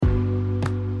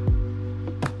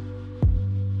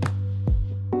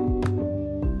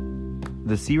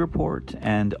The C Report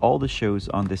and all the shows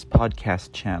on this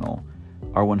podcast channel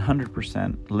are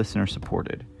 100% listener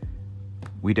supported.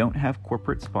 We don't have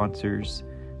corporate sponsors.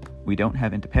 We don't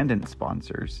have independent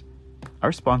sponsors.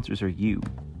 Our sponsors are you,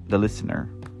 the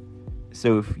listener.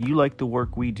 So if you like the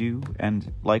work we do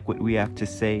and like what we have to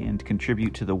say and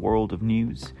contribute to the world of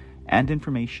news and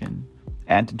information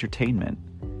and entertainment,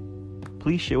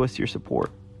 please show us your support.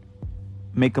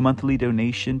 Make a monthly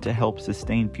donation to help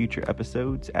sustain future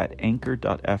episodes at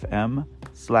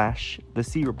anchor.fm/The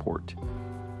C Report.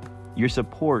 Your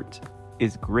support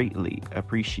is greatly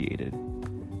appreciated.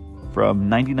 From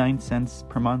 99 cents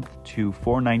per month to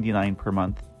 $4.99 per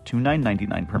month to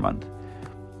 $9.99 per month.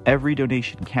 Every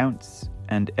donation counts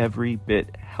and every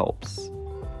bit helps.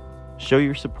 Show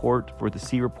your support for the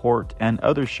C Report and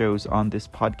other shows on this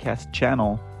podcast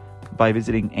channel by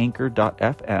visiting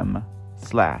anchor.fm/The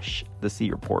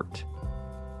C Report.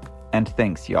 And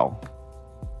thanks, y'all.